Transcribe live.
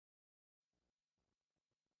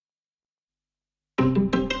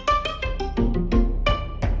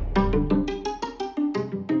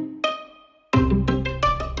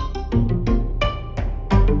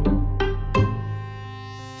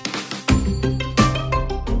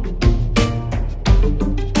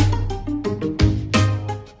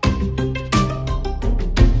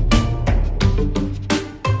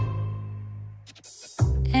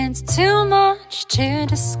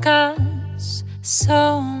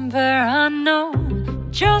somber, I know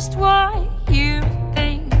just what you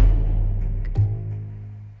think,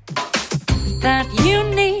 that you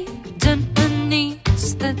need an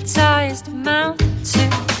anaesthetized mouth to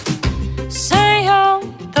say all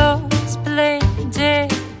those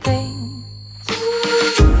blended things.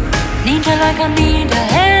 Need you like I need a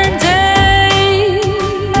hand-aid,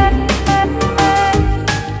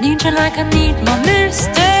 need you like I need my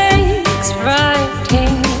mistakes right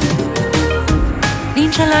here,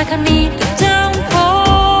 need you like I need the downpour.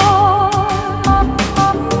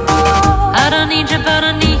 I don't need you, but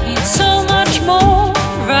I need so much more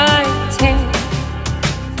right here.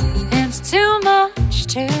 It's too much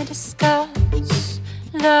to discuss,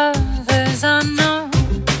 lovers, I know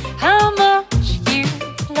how much you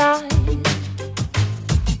lied.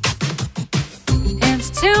 It's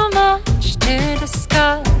too much to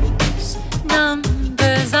discuss,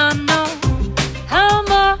 numbers, I know how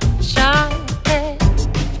much I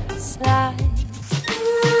slide.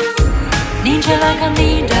 Need you like I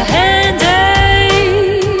need a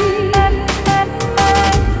hand-aid,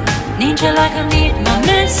 need you like I need my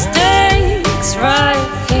mistakes right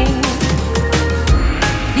here,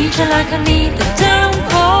 need you like I need the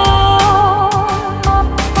downpour.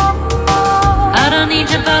 I don't need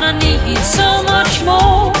you, but I need so much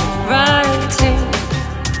more right here.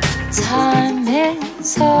 Time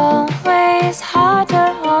is always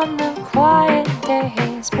harder on the quiet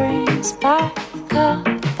days, brings back up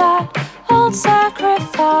that old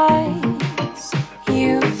sacrifice.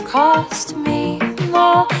 You've cost me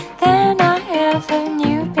more than I ever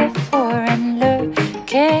knew before, and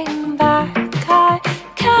looking back I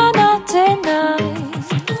cannot deny.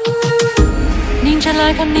 Need you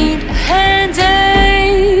like I need a hand-aid,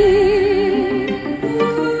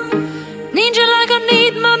 need you like I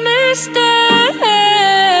need my mistakes